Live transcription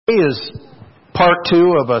Is part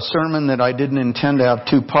 2 of a sermon that I didn't intend to have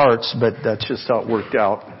 2 parts, but that's just how it worked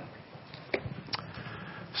out.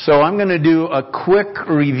 So I'm going to do a quick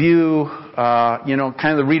review, kind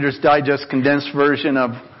of the Reader's Digest condensed version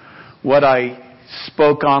of what I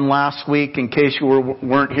spoke on last week in case you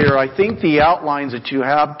weren't here. I think the outlines that you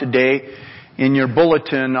have today in your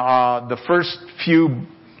bulletin, the first few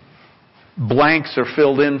blanks are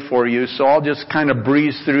filled in for you, so I'll just kind of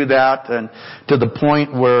breeze through that and to the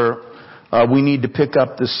point where we need to pick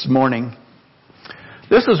up this morning.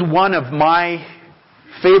 This is one of my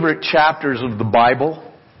favorite chapters of the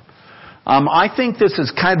Bible. I think this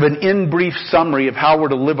is kind of an in-brief summary of how we're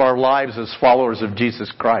to live our lives as followers of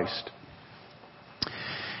Jesus Christ.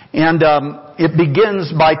 And it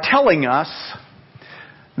begins by telling us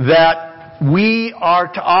that we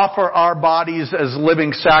are to offer our bodies as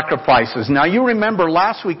living sacrifices. Now you remember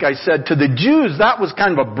last week I said to the Jews that was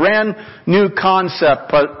kind of a brand new concept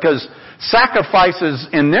because sacrifices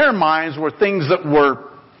in their minds were things that were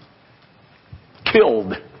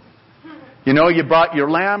killed. You know, you brought your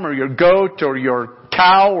lamb or your goat or your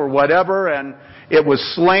cow or whatever and it was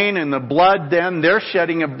slain and the blood then, their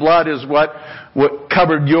shedding of blood is what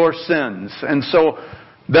covered your sins. And so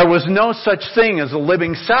there was no such thing as a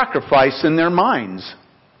living sacrifice in their minds.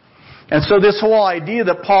 And so this whole idea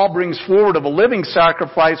that Paul brings forward of a living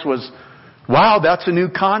sacrifice was, wow, that's a new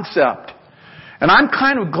concept. And I'm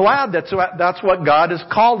kind of glad that's what God has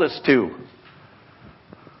called us to.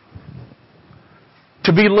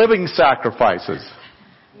 To be living sacrifices.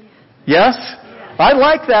 Yes? I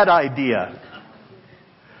like that idea.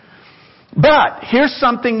 But here's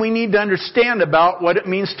something we need to understand about what it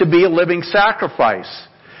means to be a living sacrifice.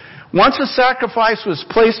 Once a sacrifice was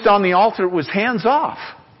placed on the altar, it was hands off.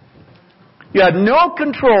 You had no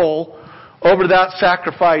control over that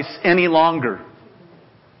sacrifice any longer.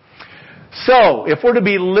 So, if we're to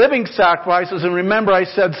be living sacrifices, and remember I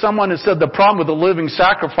said, someone has said the problem with the living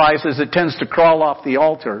sacrifice is it tends to crawl off the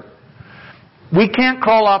altar. We can't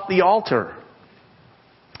crawl off the altar.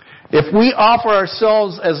 If we offer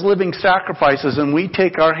ourselves as living sacrifices and we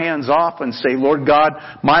take our hands off and say, Lord God,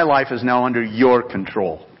 my life is now under your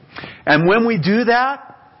control. And when we do that,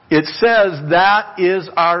 it says that is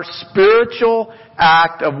our spiritual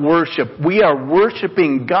act of worship. We are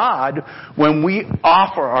worshiping God when we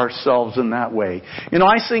offer ourselves in that way. You know,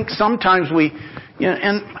 I think sometimes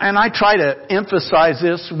and I try to emphasize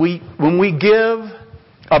this, when we give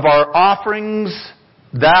of our offerings,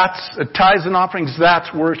 that's tithes and offerings,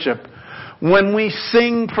 that's worship. When we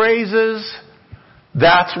sing praises,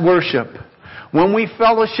 that's worship. When we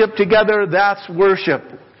fellowship together, that's worship.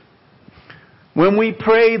 When we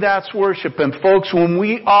pray, that's worship. And folks, when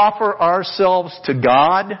we offer ourselves to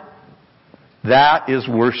God, that is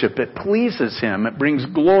worship. It pleases Him. It brings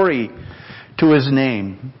glory to His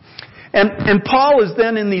name. And Paul is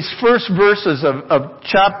then in these first verses of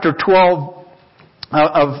chapter 12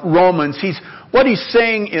 of Romans, what he's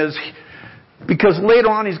saying is, because later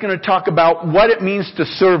on he's going to talk about what it means to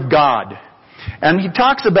serve God. And he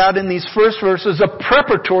talks about in these first verses a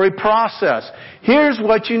preparatory process. Here's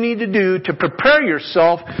what you need to do to prepare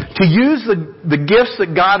yourself to use the gifts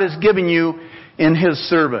that God has given you in His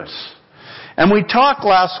service. And we talked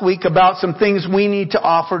last week about some things we need to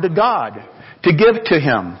offer to God, to give to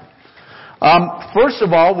Him. First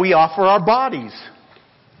of all, we offer our bodies.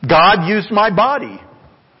 God used my body.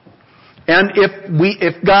 And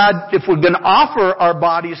if we're going to offer our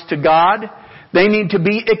bodies to God, they need to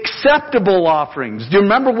be acceptable offerings. Do you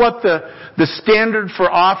remember what the standard for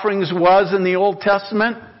offerings was in the Old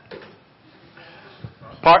Testament?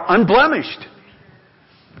 Unblemished.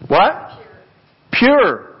 What?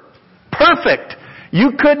 Pure. Perfect.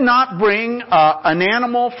 You could not bring an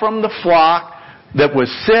animal from the flock that was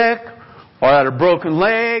sick or had a broken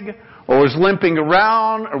leg or was limping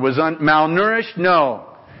around or was malnourished. No.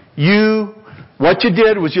 What you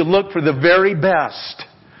did was you looked for the very best,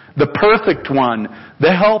 the perfect one,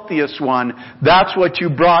 the healthiest one. That's what you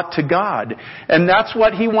brought to God. And that's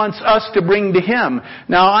what He wants us to bring to Him.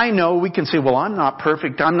 Now I know we can say, well, I'm not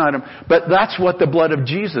perfect, but that's what the blood of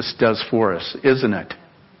Jesus does for us, isn't it?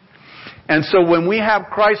 And so when we have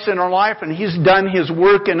Christ in our life and He's done His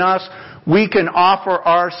work in us, we can offer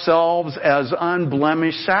ourselves as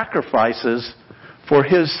unblemished sacrifices for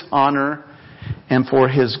His honor and for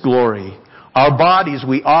His glory. Our bodies,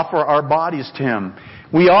 we offer our bodies to Him.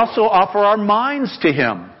 We also offer our minds to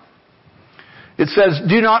Him. It says,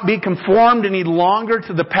 do not be conformed any longer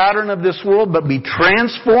to the pattern of this world, but be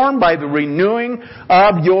transformed by the renewing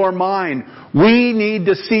of your mind. We need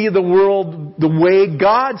to see the world the way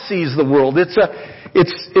God sees the world.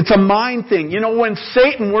 It's a mind thing. You know, when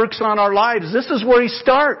Satan works on our lives, this is where he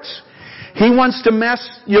starts. He wants to mess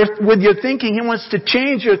with your thinking. He wants to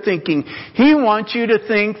change your thinking. He wants you to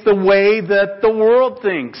think the way that the world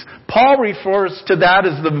thinks. Paul refers to that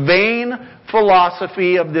as the vain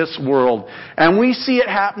philosophy of this world. And we see it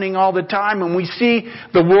happening all the time, and we see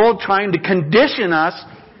the world trying to condition us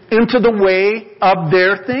into the way of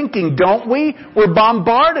their thinking, don't we? We're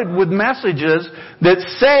bombarded with messages that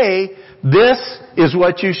say, this is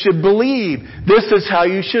what you should believe. This is how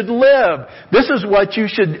you should live. This is what you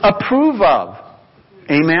should approve of.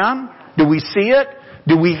 Amen? Do we see it?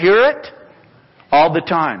 Do we hear it? All the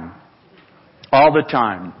time. All the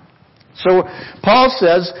time. So Paul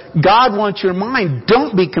says, God wants your mind.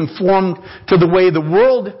 Don't be conformed to the way the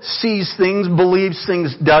world sees things, believes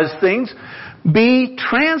things, does things. Be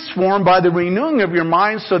transformed by the renewing of your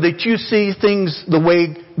mind so that you see things the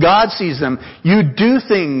way God sees them. You do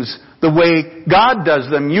things the way God does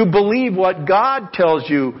them. You believe what God tells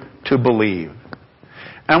you to believe.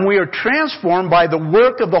 And we are transformed by the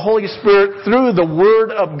work of the Holy Spirit through the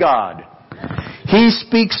Word of God. He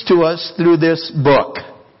speaks to us through this book.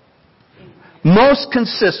 Most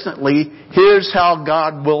consistently, here's how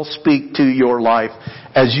God will speak to your life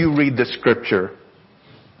as you read the Scripture.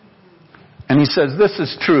 And He says, this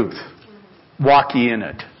is truth. Walk ye in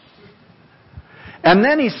it. And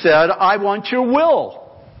then He said, I want your will.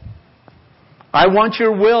 I want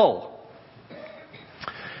your will.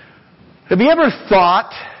 Have you ever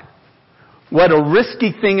thought what a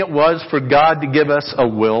risky thing it was for God to give us a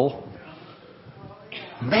will?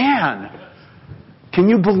 Man, can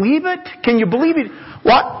you believe it? Can you believe it?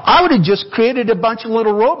 Well, I would have just created a bunch of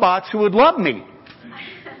little robots who would love me.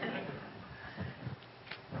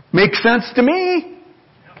 Makes sense to me.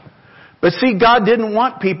 But see, God didn't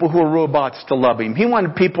want people who are robots to love Him. He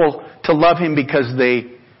wanted people to love Him because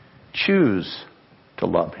they choose to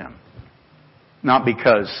love Him. Not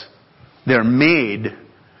because they're made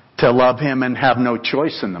to love Him and have no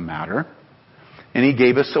choice in the matter. And He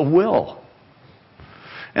gave us a will.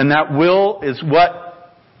 And that will is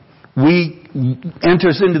what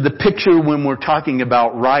enters into the picture when we're talking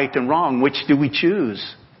about right and wrong. Which do we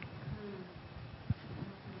choose?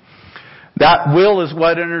 That will is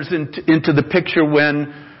what enters into the picture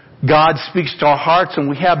when God speaks to our hearts and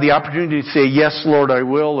we have the opportunity to say, yes, Lord, I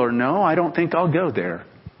will, or no, I don't think I'll go there.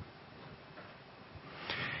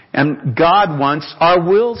 And God wants our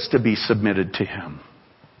wills to be submitted to Him.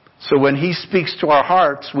 So when He speaks to our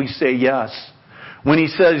hearts, we say yes. When He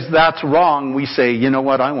says that's wrong, we say, you know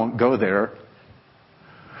what, I won't go there.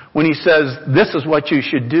 When He says this is what you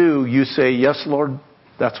should do, you say, yes, Lord,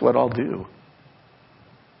 that's what I'll do.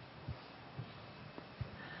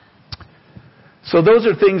 So those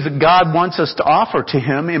are things that God wants us to offer to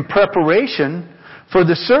Him in preparation for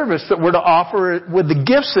the service that we're to offer with the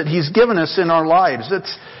gifts that He's given us in our lives.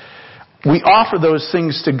 We offer those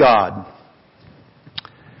things to God.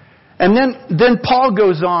 And then Paul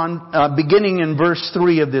goes on, beginning in verse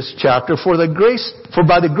 3 of this chapter, For by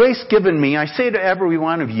the grace given me, I say to every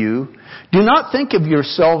one of you, do not think of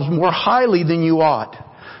yourselves more highly than you ought,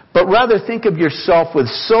 but rather think of yourself with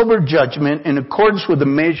sober judgment in accordance with the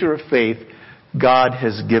measure of faith God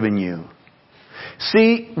has given you.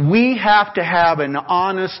 See, we have to have an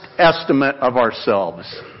honest estimate of ourselves.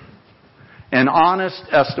 An honest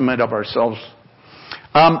estimate of ourselves.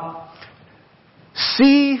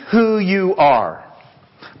 See who you are.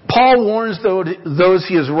 Paul warns those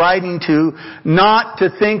he is writing to not to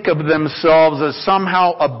think of themselves as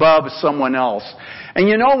somehow above someone else. And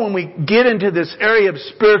you know, when we get into this area of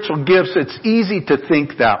spiritual gifts, it's easy to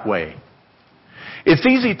think that way. It's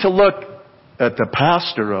easy to look at the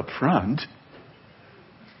pastor up front.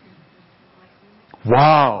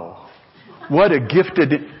 Wow. What a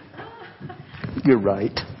gifted... You're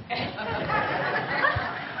right.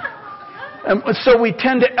 And so we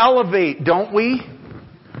tend to elevate, don't we?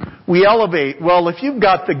 We elevate. Well, if you've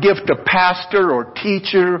got the gift of pastor or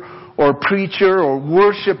teacher or preacher or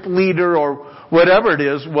worship leader or whatever it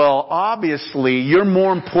is, well, obviously you're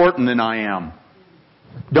more important than I am.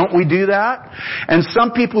 Don't we do that? And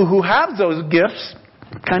some people who have those gifts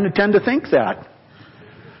kind of tend to think that.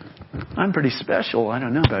 I'm pretty special. I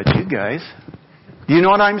don't know about you guys. Do you know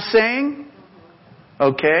what I'm saying?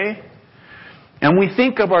 Okay? And we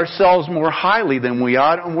think of ourselves more highly than we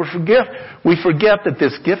ought, and we forget that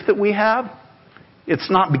this gift that we have, it's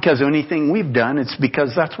not because of anything we've done, it's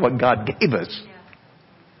because that's what God gave us.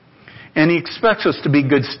 And He expects us to be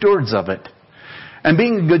good stewards of it. And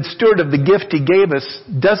being a good steward of the gift He gave us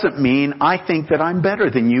doesn't mean I think that I'm better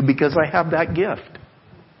than you because I have that gift.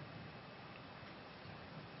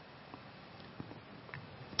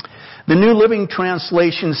 The New Living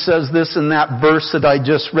Translation says this in that verse that I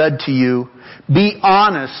just read to you. Be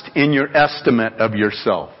honest in your estimate of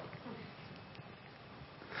yourself.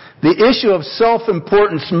 The issue of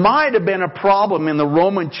self-importance might have been a problem in the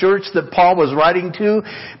Roman church that Paul was writing to,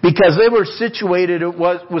 because they were situated, it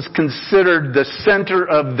was considered the center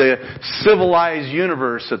of the civilized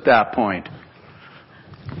universe at that point.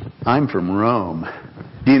 I'm from Rome.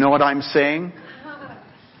 Do you know what I'm saying?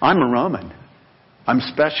 I'm a Roman. I'm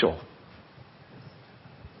special.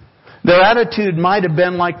 Their attitude might have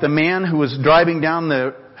been like the man who was driving down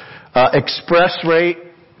the expressway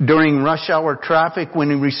during rush hour traffic when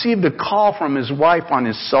he received a call from his wife on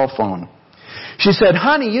his cell phone. She said,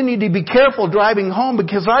 "Honey, you need to be careful driving home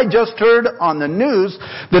because I just heard on the news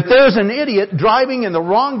that there's an idiot driving in the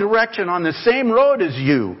wrong direction on the same road as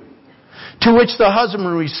you." To which the husband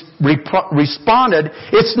responded,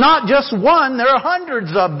 "It's not just one, there are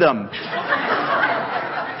hundreds of them."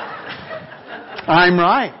 I'm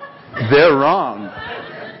right. They're wrong.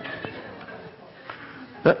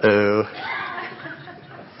 Uh-oh.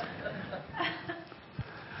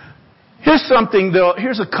 Here's something though,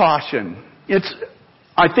 here's a caution.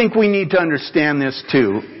 I think we need to understand this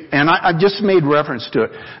too. And I just made reference to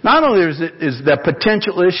it. Not only is the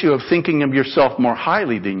potential issue of thinking of yourself more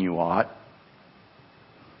highly than you ought,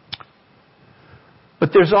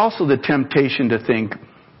 but there's also the temptation to think,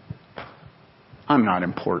 I'm not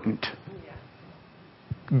important.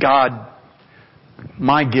 God,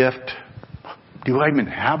 my gift, do I even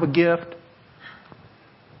have a gift?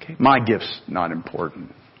 Okay, my gift's not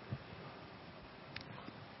important.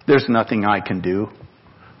 There's nothing I can do.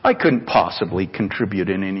 I couldn't possibly contribute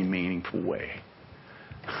in any meaningful way.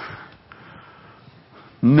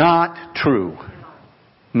 Not true.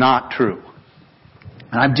 Not true.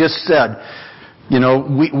 And I've just said,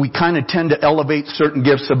 we kind of tend to elevate certain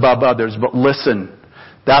gifts above others, but listen,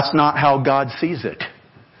 that's not how God sees it.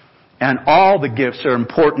 And all the gifts are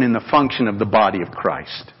important in the function of the body of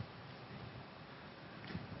Christ.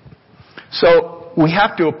 So we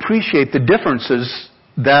have to appreciate the differences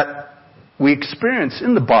that we experience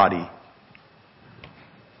in the body.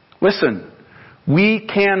 Listen, we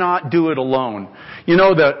cannot do it alone.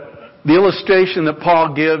 The illustration that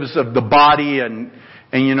Paul gives of the body and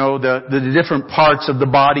the different parts of the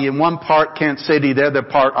body, and one part can't say to the other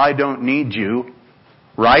part, I don't need you.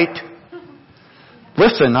 Right?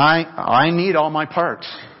 Listen, I need all my parts.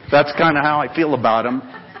 That's kind of how I feel about them.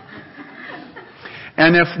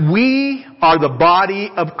 And if we are the body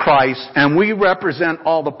of Christ and we represent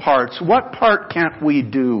all the parts, what part can't we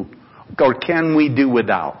do or can we do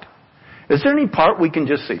without? Is there any part we can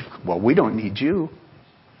just say, well, we don't need you?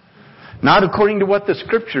 Not according to what the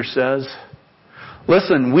Scripture says.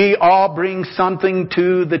 Listen, we all bring something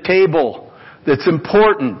to the table that's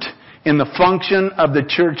important in the function of the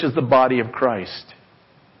church as the body of Christ.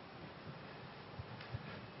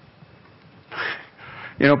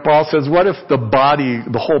 Paul says, what if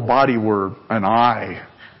the whole body were an eye?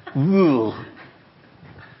 Ooh.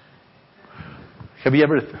 Have you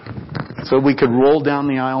ever, so we could roll down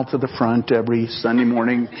the aisle to the front every Sunday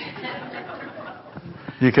morning?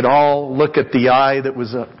 You could all look at the eye that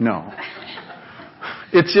was up. No.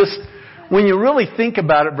 It's just, when you really think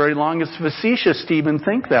about it very long, it's facetious to even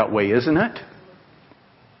think that way, isn't it?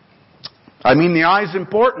 I mean, the eye's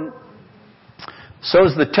important.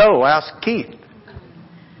 So's the toe. Ask Keith.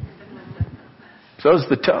 So's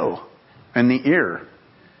the toe, and the ear,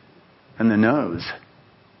 and the nose.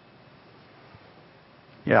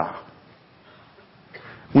 Yeah.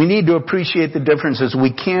 We need to appreciate the differences.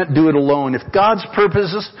 We can't do it alone. If God's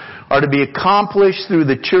purposes are to be accomplished through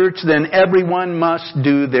the church, then everyone must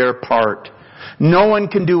do their part. No one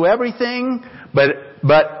can do everything, but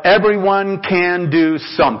everyone can do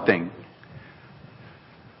something.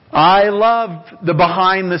 I love the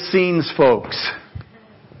behind the scenes folks.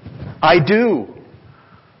 I do.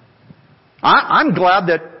 I'm glad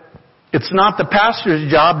that it's not the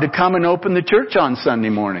pastor's job to come and open the church on Sunday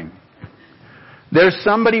morning. There's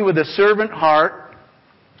somebody with a servant heart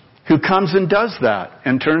who comes and does that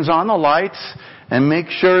and turns on the lights and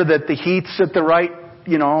makes sure that the heat's at the right,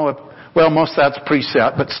 most of that's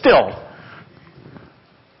preset, but still.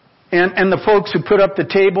 And the folks who put up the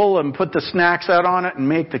table and put the snacks out on it and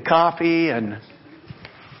make the coffee and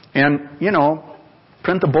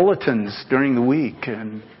print the bulletins during the week,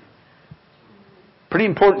 and pretty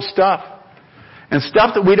important stuff. And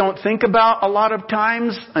stuff that we don't think about a lot of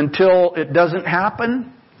times until it doesn't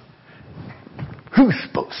happen. Who's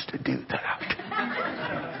supposed to do that?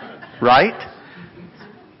 Right?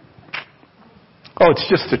 Oh, it's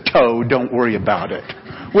just a toe. Don't worry about it.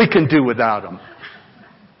 We can do without them.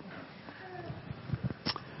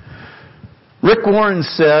 Rick Warren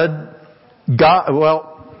said,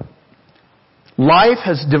 life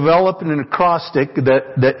has developed an acrostic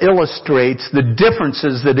that illustrates the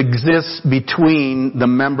differences that exist between the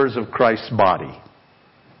members of Christ's body.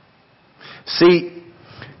 See,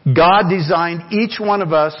 God designed each one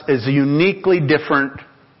of us as uniquely different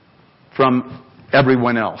from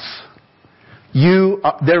everyone else.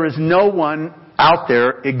 There is no one out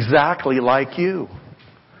there exactly like you.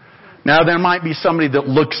 Now, there might be somebody that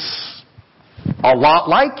looks a lot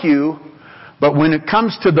like you, but when it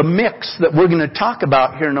comes to the mix that we're going to talk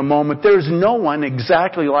about here in a moment, there's no one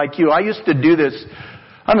exactly like you. I used to do this.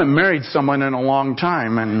 I haven't married someone in a long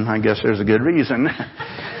time, and I guess there's a good reason.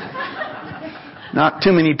 Not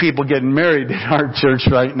too many people getting married in our church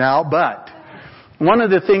right now, but one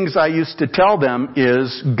of the things I used to tell them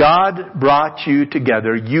is, God brought you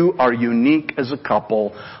together. You are unique as a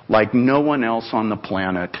couple like no one else on the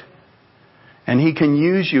planet. And He can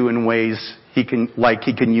use you in ways He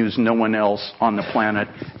can use no one else on the planet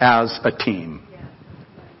as a team.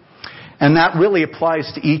 And that really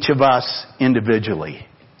applies to each of us individually.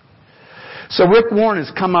 So Rick Warren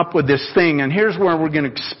has come up with this thing, and here's where we're going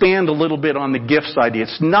to expand a little bit on the gifts idea.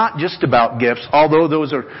 It's not just about gifts, although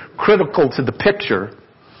those are critical to the picture.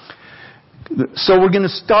 So we're going to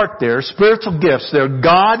start there. Spiritual gifts, they're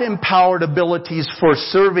God-empowered abilities for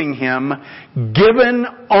serving Him, given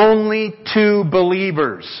only to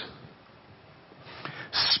believers.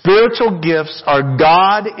 Spiritual gifts are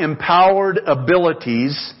God-empowered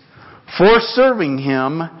abilities for serving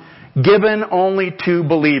Him, given only to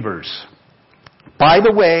believers. By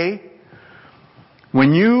the way,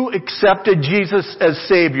 when you accepted Jesus as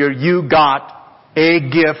Savior, you got a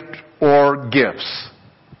gift or gifts.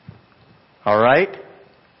 Alright?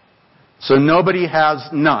 So nobody has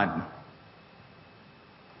none.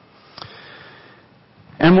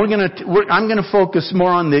 And I'm going to focus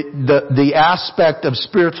more on the aspect of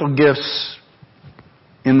spiritual gifts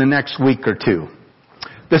in the next week or two.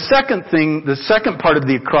 The second part of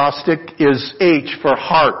the acrostic is H for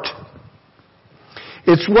heart.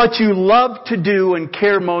 It's what you love to do and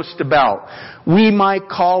care most about. We might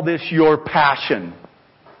call this your passion.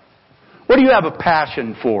 What do you have a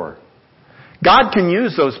passion for? God can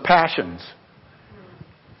use those passions.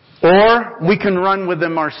 Or we can run with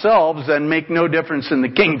them ourselves and make no difference in the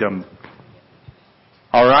kingdom.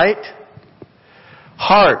 Alright?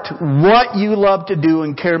 Heart. What you love to do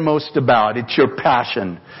and care most about. It's your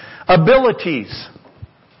passion. Abilities.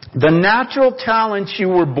 The natural talents you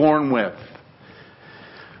were born with.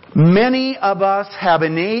 Many of us have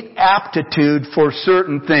innate aptitude for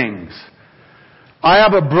certain things. I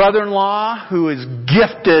have a brother-in-law who is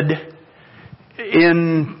gifted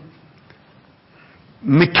in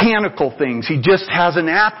mechanical things. He just has an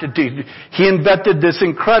aptitude. He invented this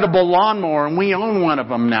incredible lawnmower, and we own one of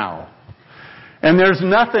them now. And there's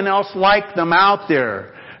nothing else like them out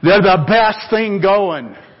there. They're the best thing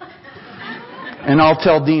going. And I'll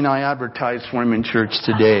tell Dean I advertised for him in church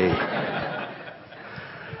today.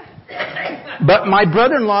 But my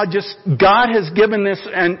brother-in-law God has given this,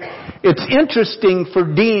 and it's interesting for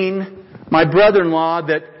Dean, my brother-in-law,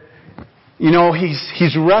 that,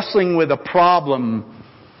 he's wrestling with a problem,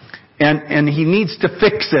 and he needs to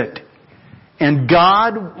fix it. And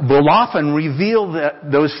God will often reveal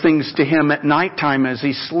those things to him at nighttime as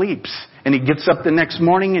he sleeps. And he gets up the next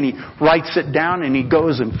morning and he writes it down and he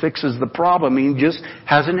goes and fixes the problem. He just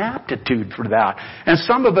has an aptitude for that. And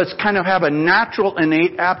some of us kind of have a natural,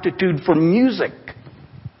 innate aptitude for music.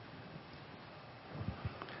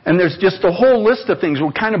 And there's just a whole list of things.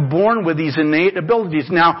 We're kind of born with these innate abilities.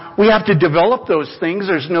 Now, we have to develop those things.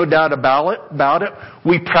 There's no doubt about it.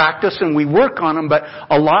 We practice and we work on them. But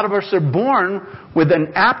a lot of us are born with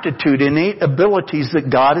an aptitude, innate abilities that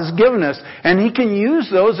God has given us. And He can use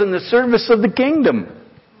those in the service of the kingdom.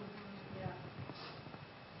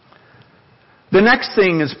 The next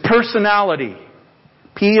thing is personality.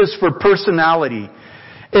 P is for personality.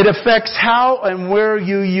 It affects how and where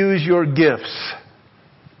you use your gifts.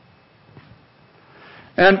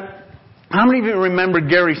 And how many of you remember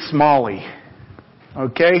Gary Smalley?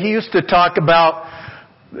 Okay, he used to talk about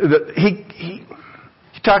he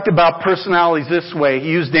talked about personalities this way. He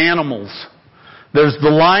used animals. There's the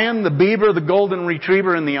lion, the beaver, the golden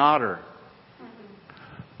retriever, and the otter.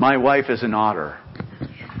 My wife is an otter.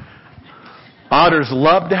 Otters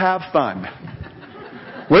love to have fun.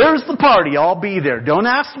 Where's the party? I'll be there. Don't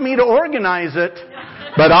ask me to organize it,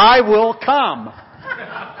 but I will come.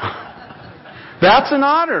 That's an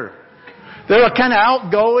otter. They're kind of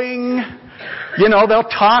outgoing. They'll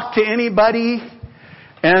talk to anybody.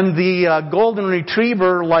 And the golden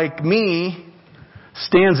retriever, like me,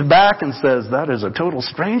 stands back and says, that is a total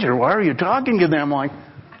stranger. Why are you talking to them like?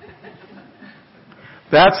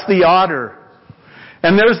 That's the otter.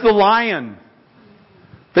 And there's the lion.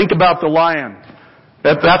 Think about the lion.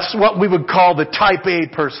 That's what we would call the type A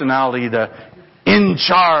personality, the in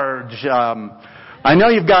charge. I know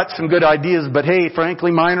you've got some good ideas, but hey,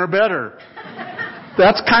 frankly, mine are better.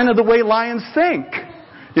 That's kind of the way lions think.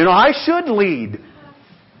 I should lead.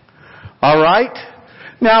 All right?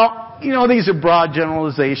 Now, these are broad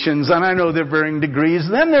generalizations, and I know they're varying degrees.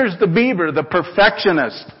 Then there's the beaver, the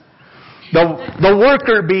perfectionist, the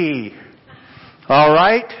worker bee. All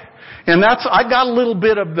right? And I got a little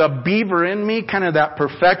bit of the beaver in me, kind of that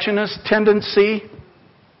perfectionist tendency.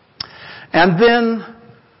 And then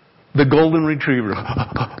the golden retriever.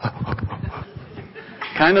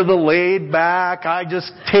 Kind of the laid back, I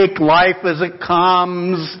just take life as it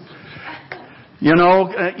comes.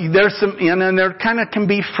 There's some, and they kind of can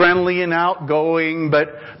be friendly and outgoing, but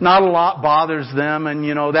not a lot bothers them. And,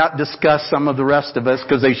 that disgusts some of the rest of us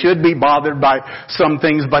because they should be bothered by some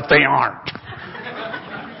things, but they aren't.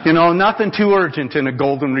 Nothing too urgent in a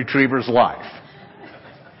golden retriever's life.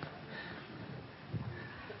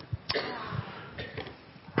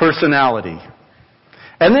 Personality.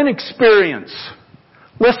 And then experience.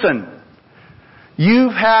 Listen,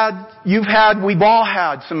 we've all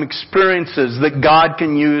had some experiences that God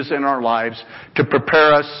can use in our lives to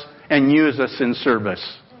prepare us and use us in service.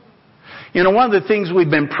 One of the things we've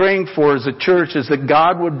been praying for as a church is that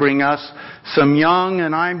God would bring us some young,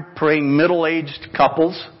 and I'm praying middle-aged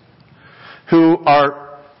couples who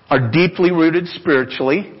are deeply rooted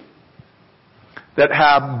spiritually, that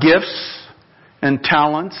have gifts and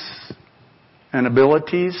talents and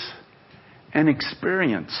abilities and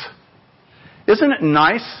experience. Isn't it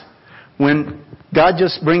nice when God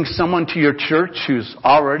just brings someone to your church who's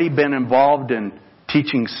already been involved in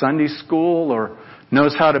teaching Sunday school or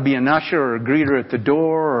knows how to be an usher or a greeter at the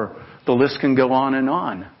door, or the list can go on and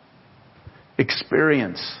on.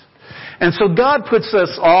 Experience. And so God puts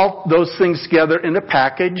us all those things together in a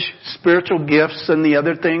package, spiritual gifts and the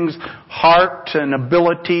other things, heart and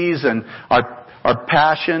abilities and our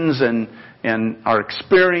passions and our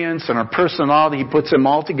experience and our personality. He puts them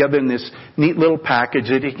all together in this neat little package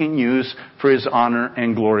that He can use for His honor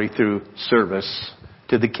and glory through service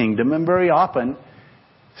to the kingdom, and very often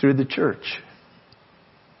through the church.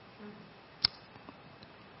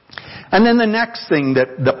 And then the next thing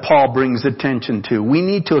that Paul brings attention to, we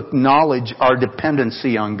need to acknowledge our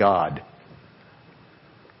dependency on God.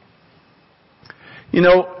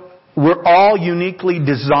 We're all uniquely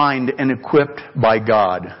designed and equipped by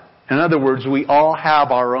God. In other words, we all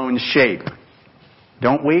have our own shape.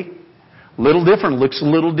 Don't we? Little different, looks a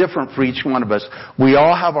little different for each one of us. We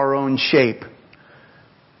all have our own shape.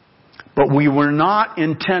 But we were not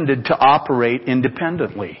intended to operate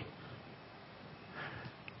independently.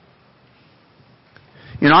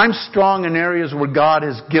 I'm strong in areas where God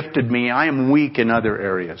has gifted me. I am weak in other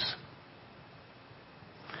areas.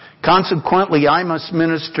 Consequently, I must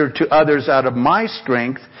minister to others out of my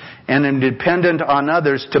strength and am dependent on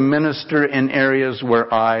others to minister in areas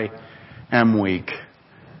where I am weak.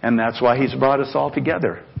 And that's why He's brought us all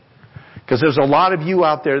together. Because there's a lot of you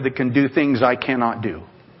out there that can do things I cannot do.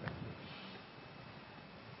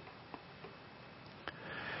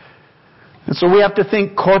 And so we have to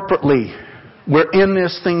think corporately. We're in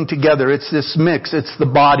this thing together. It's this mix. It's the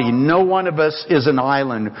body. No one of us is an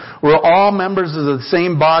island. We're all members of the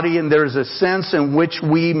same body, and there's a sense in which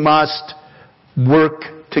we must work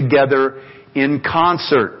together in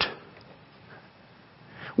concert.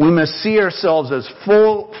 We must see ourselves as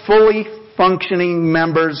fully functioning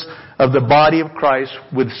members of the body of Christ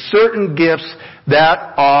with certain gifts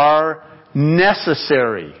that are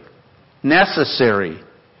necessary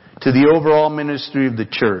to the overall ministry of the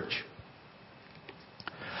church.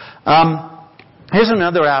 Here's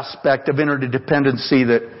another aspect of interdependency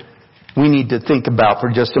that we need to think about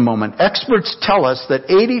for just a moment. Experts tell us that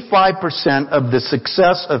 85% of the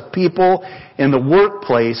success of people in the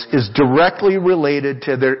workplace is directly related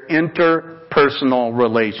to their interpersonal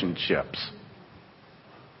relationships.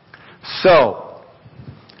 So,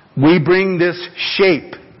 we bring this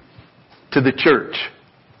shape to the church.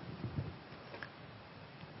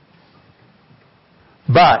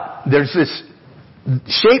 But there's this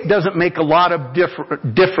shape doesn't make a lot of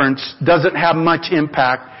difference, doesn't have much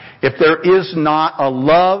impact if there is not a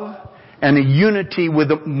love and a unity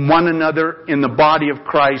with one another in the body of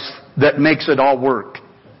Christ that makes it all work.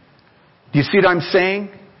 Do you see what I'm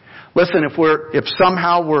saying? Listen, if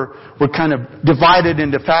somehow we're kind of divided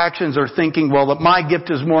into factions or thinking, well, that my gift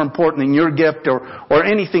is more important than your gift or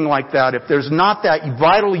anything like that, if there's not that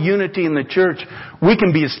vital unity in the church, we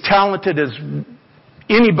can be as talented as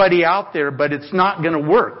anybody out there, but it's not going to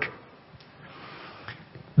work.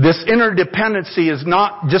 This interdependency is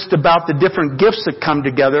not just about the different gifts that come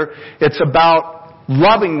together. It's about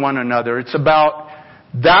loving one another. It's about,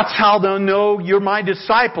 that's how they'll know you're my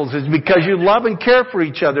disciples, is because you love and care for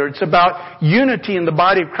each other. It's about unity in the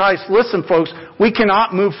body of Christ. Listen, folks, we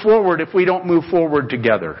cannot move forward if we don't move forward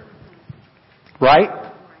together.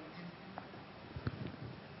 Right?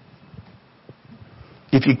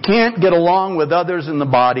 If you can't get along with others in the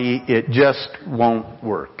body, it just won't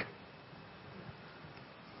work.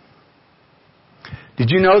 Did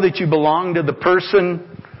you know that you belong to the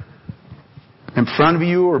person in front of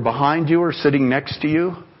you or behind you or sitting next to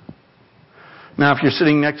you? Now, if you're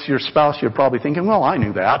sitting next to your spouse, you're probably thinking, well, I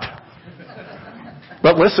knew that.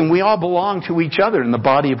 But listen, we all belong to each other in the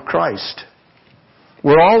body of Christ.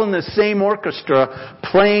 We're all in the same orchestra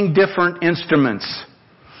playing different instruments.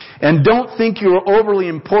 And don't think you're overly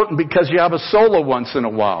important because you have a solo once in a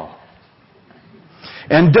while.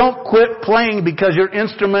 And don't quit playing because your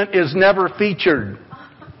instrument is never featured.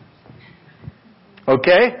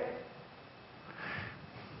 Okay?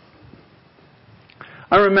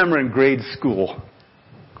 I remember in grade school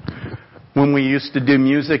when we used to do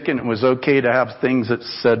music and it was okay to have things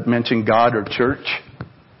that mentioned God or church.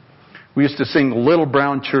 We used to sing Little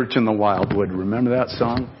Brown Church in the Wildwood. Remember that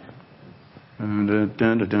song? In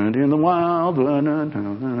the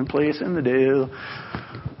wildwood, place in the dale.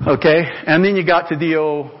 Okay? And then you got to the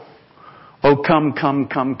oh, come, come,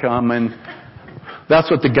 come, come. And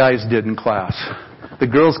that's what the guys did in class. The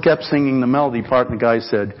girls kept singing the melody part and the guys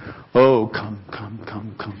said, oh, come, come,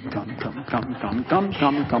 come, come, come, come, come, come, come,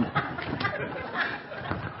 come, come.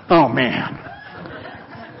 Oh, man.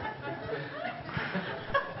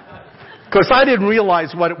 Of course, I didn't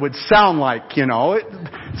realize what it would sound like, you know. It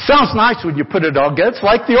sounds nice when you put it all together. It's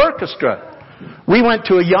like the orchestra. We went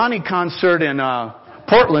to a Yanni concert in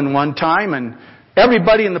Portland one time, and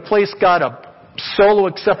everybody in the place got a solo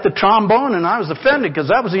except the trombone, and I was offended because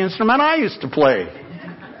that was the instrument I used to play.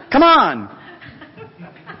 Come on.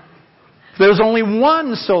 If there was only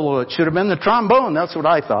one solo, it should have been the trombone. That's what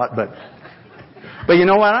I thought. But you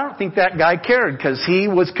know what? I don't think that guy cared because he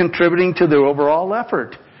was contributing to the overall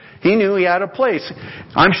effort. He knew he had a place.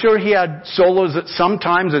 I'm sure he had solos at some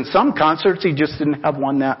times in some concerts. He just didn't have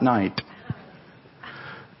one that night.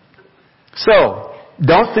 So,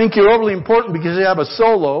 don't think you're overly important because you have a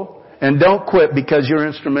solo, and don't quit because your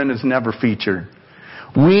instrument is never featured.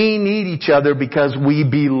 We need each other because we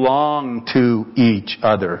belong to each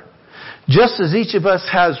other. Just as each of us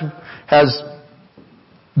has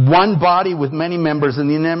one body with many members, and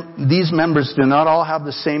these members do not all have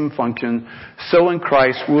the same function, so in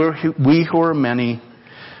Christ, we who are many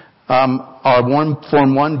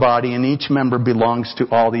form one body, and each member belongs to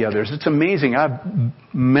all the others. It's amazing. I've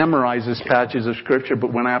memorized these passages of Scripture,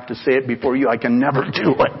 but when I have to say it before you, I can never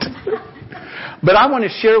do it. But I want to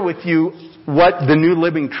share with you what the New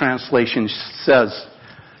Living Translation says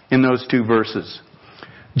in those two verses.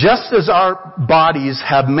 Just as our bodies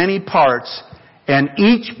have many parts, and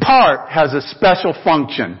each part has a special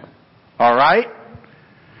function. All right?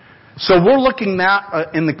 So we're looking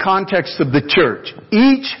at in the context of the church.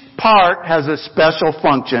 Each part has a special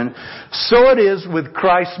function. So it is with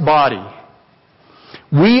Christ's body.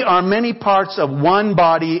 We are many parts of one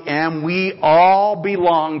body, and we all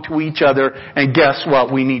belong to each other. And guess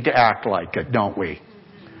what? We need to act like it, don't we?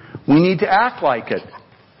 We need to act like it.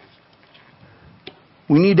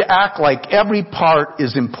 We need to act like every part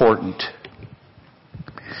is important.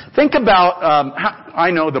 Think about,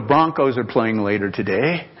 I know the Broncos are playing later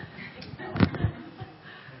today.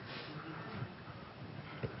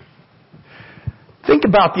 Think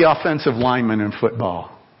about the offensive lineman in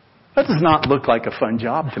football. That does not look like a fun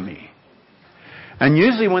job to me. And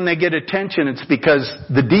usually when they get attention, it's because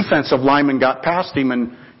the defensive lineman got past him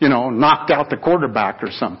and, knocked out the quarterback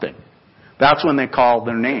or something. That's when they call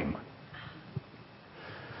their name.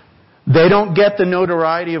 They don't get the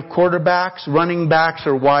notoriety of quarterbacks, running backs,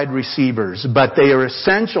 or wide receivers, but they are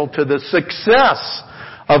essential to the success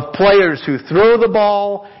of players who throw the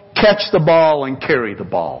ball, catch the ball, and carry the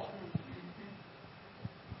ball.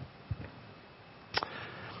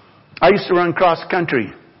 I used to run cross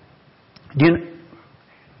country.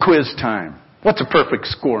 Quiz time. What's a perfect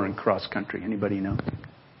score in cross country? Anybody know?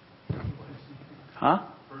 Huh?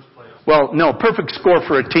 First place. Well, no, perfect score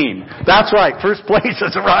for a team. That's right. First place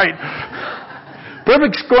is right.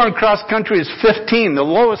 Perfect score in cross country is 15. The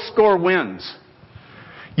lowest score wins.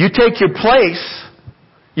 You take your place,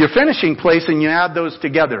 your finishing place, and you add those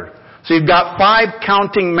together. So you've got 5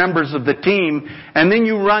 counting members of the team, and then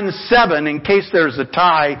you run 7 in case there's a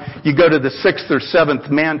tie. You go to the 6th or 7th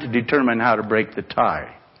man to determine how to break the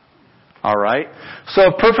tie. All right? So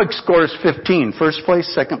a perfect score is 15. First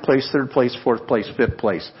place, second place, third place, fourth place, fifth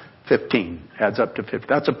place. 15. Adds up to 50.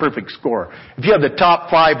 That's a perfect score. If you have the top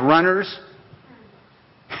 5 runners,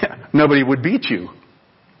 nobody would beat you.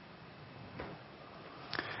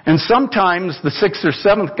 And sometimes the 6th or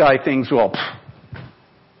 7th guy thinks, well,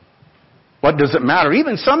 what does it matter?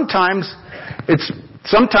 Even sometimes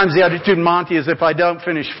the attitude in Monty is, if I don't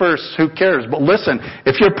finish first, who cares? But listen,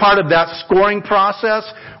 if you're part of that scoring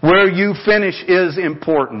process, where you finish is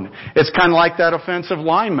important. It's kind of like that offensive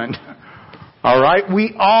lineman. All right?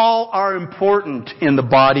 We all are important in the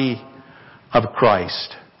body of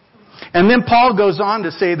Christ. And then Paul goes on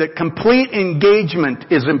to say that complete engagement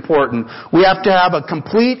is important. We have to have a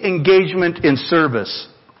complete engagement in service.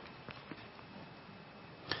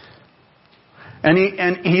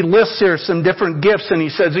 And he lists here some different gifts, and he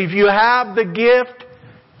says, if you have the gift,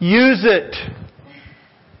 use it.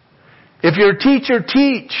 If you're a teacher,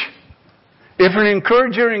 teach. If you're an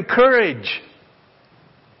encourager, encourage.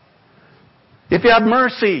 If you have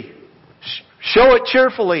mercy, show it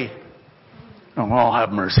cheerfully. Oh, I'll have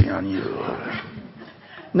mercy on you.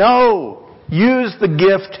 No. Use the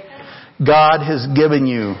gift God has given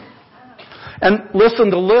you. And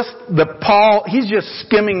listen, the list that Paul, he's just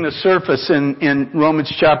skimming the surface in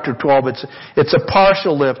Romans chapter 12. It's a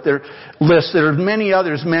partial list. There are many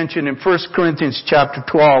others mentioned in 1 Corinthians chapter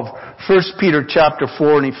 12, 1 Peter chapter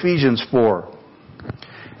 4, and Ephesians 4.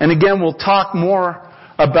 And again, we'll talk more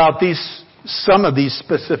about some of these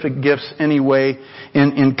specific gifts anyway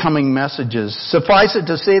in coming messages. Suffice it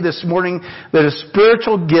to say this morning that a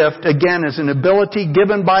spiritual gift, again, is an ability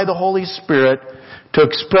given by the Holy Spirit to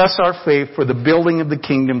express our faith for the building of the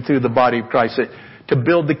kingdom through the body of Christ. To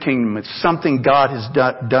build the kingdom. It's something God has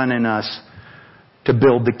done in us to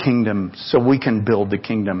build the kingdom so we can build the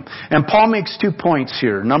kingdom. And Paul makes 2 points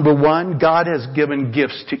here. Number 1, God has given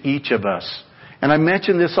gifts to each of us. And I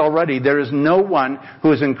mentioned this already. There is no one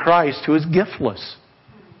who is in Christ who is giftless.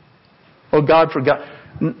 Oh, God forgot.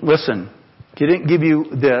 Listen, He didn't give you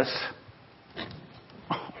this.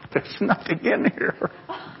 Oh, there's nothing in here.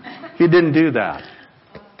 He didn't do that.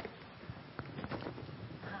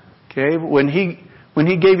 Okay, when he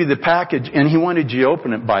gave you the package, and He wanted you to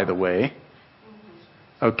open it, by the way.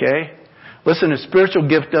 Okay? Listen, a spiritual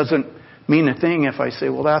gift doesn't mean a thing if I say,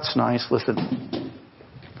 well, that's nice. Listen,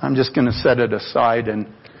 I'm just going to set it aside and,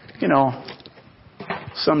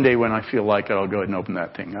 someday when I feel like it, I'll go ahead and open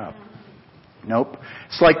that thing up. Nope.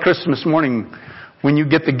 It's like Christmas morning. When you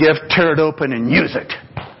get the gift, tear it open and use it.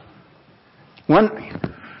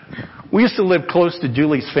 We used to live close to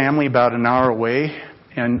Julie's family, about an hour away.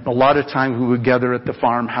 And a lot of times we would gather at the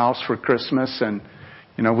farmhouse for Christmas, and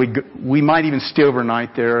we might even stay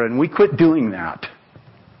overnight there, and we quit doing that.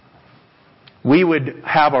 We would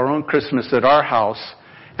have our own Christmas at our house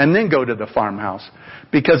and then go to the farmhouse,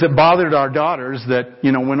 because it bothered our daughters that,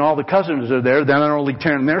 when all the cousins are there, then they're only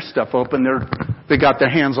tearing their stuff open. They got their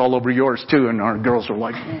hands all over yours too, and our girls are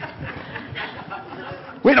like,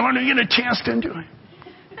 we don't want to get a chance to enjoy.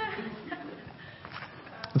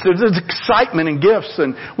 There's excitement in gifts,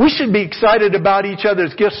 and we should be excited about each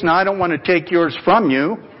other's gifts. Now, I don't want to take yours from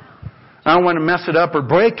you. I don't want to mess it up or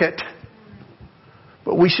break it.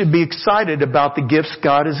 But we should be excited about the gifts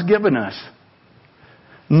God has given us.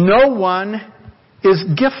 No one is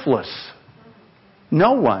giftless.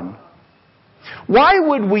 No one. Why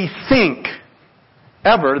would we think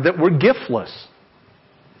ever that we're giftless?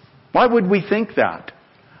 Why would we think that?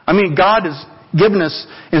 I mean, God has given us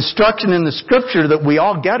instruction in the Scripture that we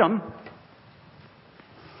all get them.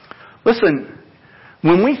 Listen,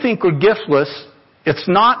 when we think we're giftless, it's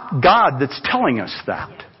not God that's telling us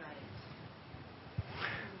that.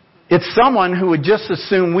 It's someone who would just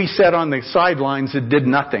assume we sat on the sidelines and did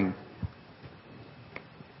nothing.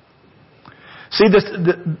 See,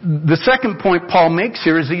 the second point Paul makes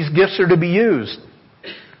here is these gifts are to be used.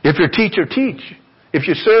 If you're a teacher, teach. If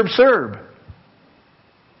you serve, serve.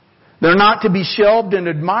 They're not to be shelved and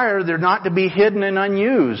admired. They're not to be hidden and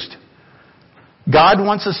unused. God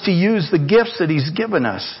wants us to use the gifts that He's given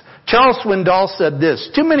us. Charles Swindoll said this: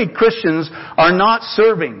 too many Christians are not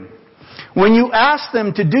serving. When you ask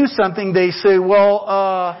them to do something, they say,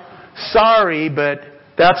 well, sorry, but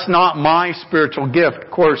that's not my spiritual gift.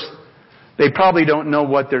 Of course, they probably don't know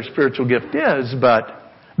what their spiritual gift is, but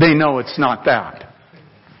they know it's not that.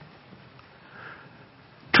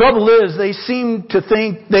 trouble is, they seem to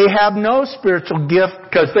think they have no spiritual gift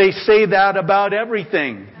because they say that about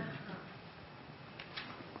everything.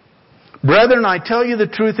 Brethren, I tell you the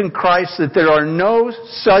truth in Christ that there are no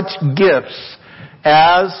such gifts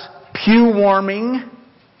as pew warming,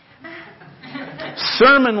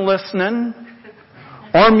 sermon listening,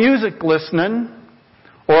 or music listening,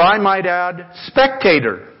 or I might add,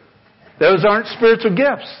 spectator. Those aren't spiritual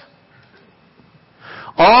gifts.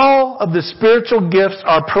 All of the spiritual gifts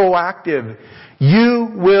are proactive. You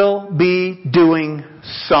will be doing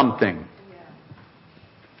something.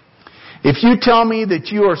 If you tell me that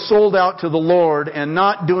you are sold out to the Lord and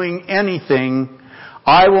not doing anything,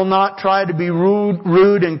 I will not try to be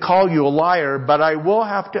rude and call you a liar, but I will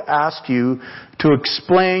have to ask you to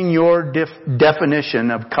explain your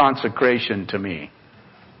definition of consecration to me.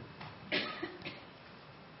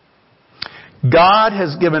 God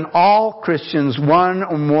has given all Christians one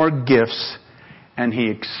or more gifts, and He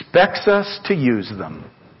expects us to use them.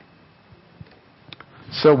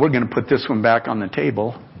 So we're going to put this one back on the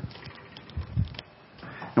table.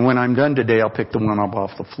 And when I'm done today, I'll pick the one up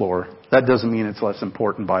off the floor. That doesn't mean it's less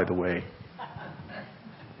important, by the way.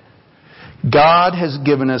 God has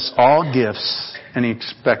given us all gifts, and He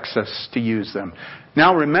expects us to use them.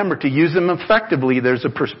 Now remember, to use them effectively, there's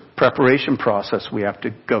a preparation process we have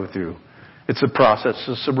to go through. It's a process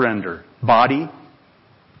of surrender. Body,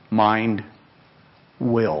 mind,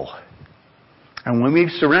 will. And when we've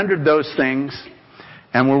surrendered those things,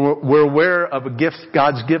 and we're aware of a gift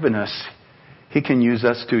God's given us, He can use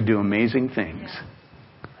us to do amazing things.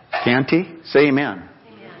 Can't He? Say amen.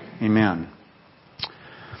 Amen. Amen.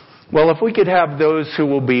 Well, if we could have those who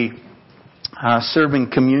will be serving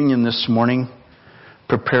communion this morning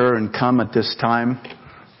prepare and come at this time.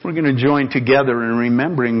 We're going to join together in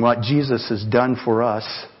remembering what Jesus has done for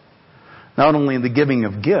us. Not only in the giving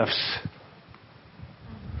of gifts,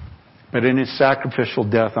 but in His sacrificial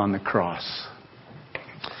death on the cross.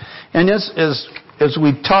 And as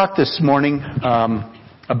we've talked this morning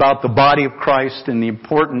about the body of Christ and the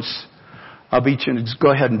importance of each, and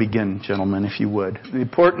go ahead and begin, gentlemen, if you would. The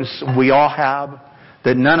importance we all have,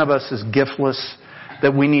 that none of us is giftless,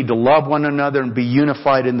 that we need to love one another and be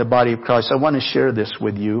unified in the body of Christ. I want to share this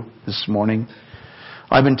with you this morning.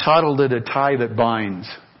 I've entitled it A Tie That Binds.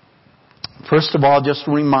 First of all, just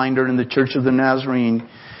a reminder, in the Church of the Nazarene,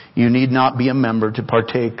 you need not be a member to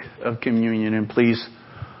partake of communion. And please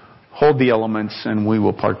hold the elements and we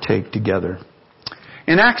will partake together.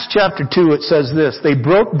 In Acts chapter 2 it says this: they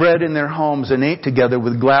broke bread in their homes and ate together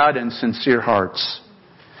with glad and sincere hearts.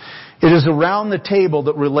 It is around the table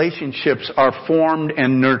that relationships are formed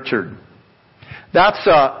and nurtured. That's,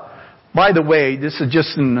 by the way, this is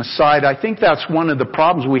just an aside, I think that's one of the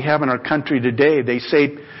problems we have in our country today. They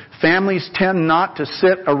say families tend not to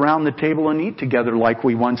sit around the table and eat together like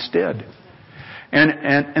we once did.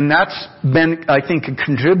 And that's been, I think, a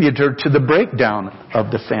contributor to the breakdown of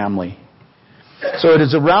the family. So it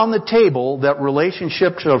is around the table that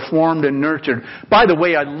relationships are formed and nurtured. By the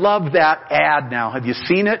way, I love that ad now. Have you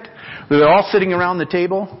seen it? They're all sitting around the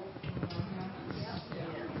table.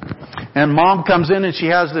 And mom comes in and she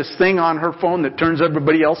has this thing on her phone that turns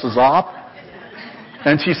everybody else's off.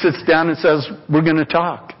 And she sits down and says, we're going to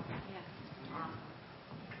talk.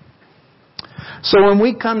 So when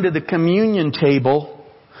we come to the communion table,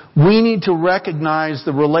 we need to recognize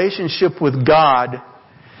the relationship with God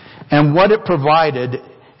and what it provided,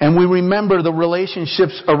 and we remember the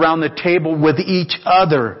relationships around the table with each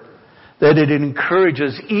other that it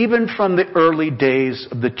encourages, even from the early days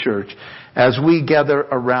of the church, as we gather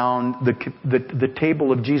around the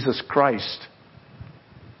table of Jesus Christ.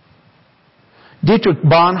 Dietrich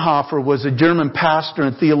Bonhoeffer was a German pastor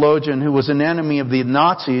and theologian who was an enemy of the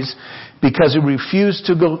Nazis because he refused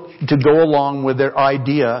to go along with their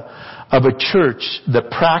idea of a church that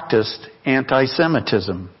practiced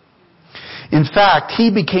anti-Semitism. In fact,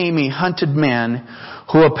 he became a hunted man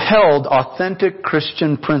who upheld authentic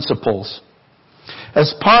Christian principles.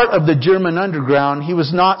 As part of the German underground, he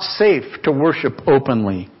was not safe to worship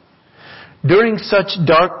openly. During such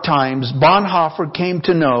dark times, Bonhoeffer came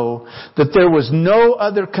to know that there was no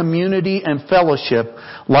other community and fellowship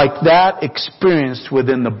like that experienced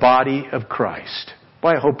within the body of Christ.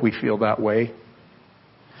 Well, I hope we feel that way.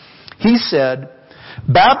 He said,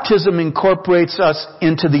 baptism incorporates us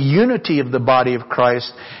into the unity of the body of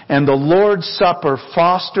Christ, and the Lord's Supper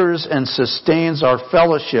fosters and sustains our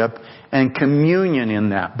fellowship and communion in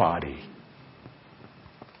that body.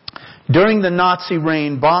 During the Nazi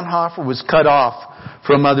reign, Bonhoeffer was cut off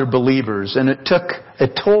from other believers, and it took a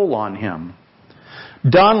toll on him.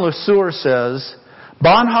 Don LeSueur says,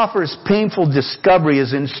 Bonhoeffer's painful discovery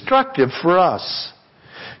is instructive for us.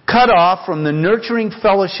 cut off from the nurturing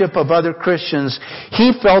fellowship of other Christians,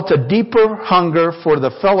 he felt a deeper hunger for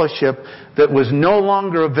the fellowship that was no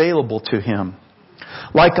longer available to him.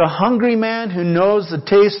 Like a hungry man who knows the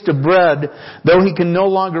taste of bread, though he can no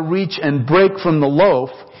longer reach and break from the loaf,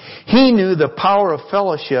 he knew the power of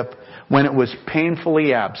fellowship when it was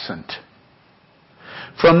painfully absent.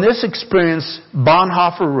 From this experience,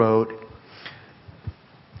 Bonhoeffer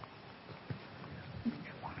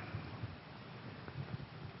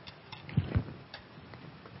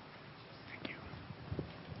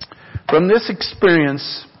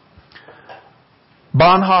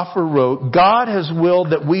wrote, God has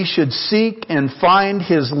willed that we should seek and find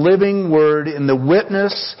His living word in the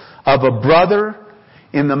witness of a brother,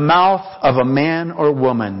 in the mouth of a man or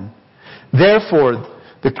woman. Therefore,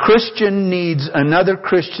 the Christian needs another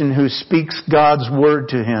Christian who speaks God's word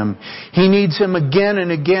to him. He needs him again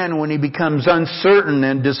and again when he becomes uncertain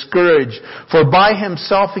and discouraged. For by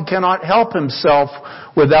himself he cannot help himself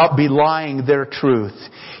without belying their truth.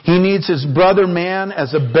 He needs his brother man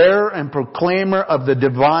as a bearer and proclaimer of the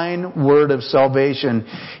divine word of salvation.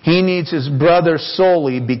 He needs his brother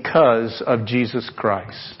solely because of Jesus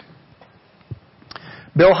Christ.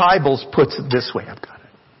 Bill Hybels puts it this way. I've got it.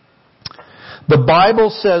 The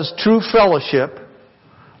Bible says true fellowship,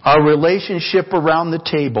 our relationship around the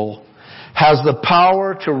table, has the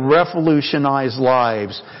power to revolutionize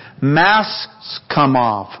lives. Masks come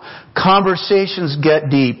off. Conversations get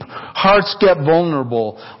deep. Hearts get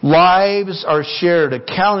vulnerable. Lives are shared.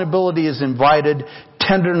 Accountability is invited.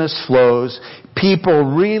 Tenderness flows.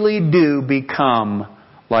 People really do become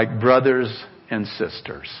like brothers and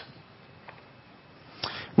sisters.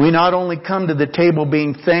 We not only come to the table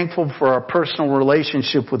being thankful for our personal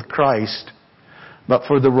relationship with Christ, but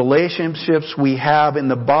for the relationships we have in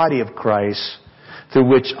the body of Christ, through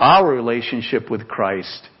which our relationship with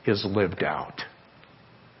Christ is lived out.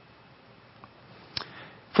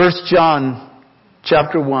 1 John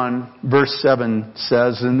chapter 1 verse 7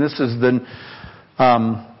 says, and this is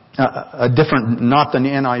a different, not the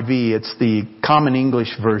NIV, it's the Common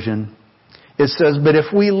English version. It says, but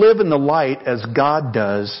if we live in the light as God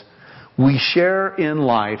does, we share in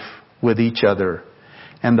life with each other.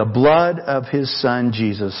 And the blood of His Son,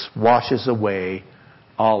 Jesus, washes away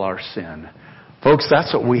all our sin. Folks,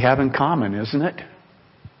 that's what we have in common, isn't it?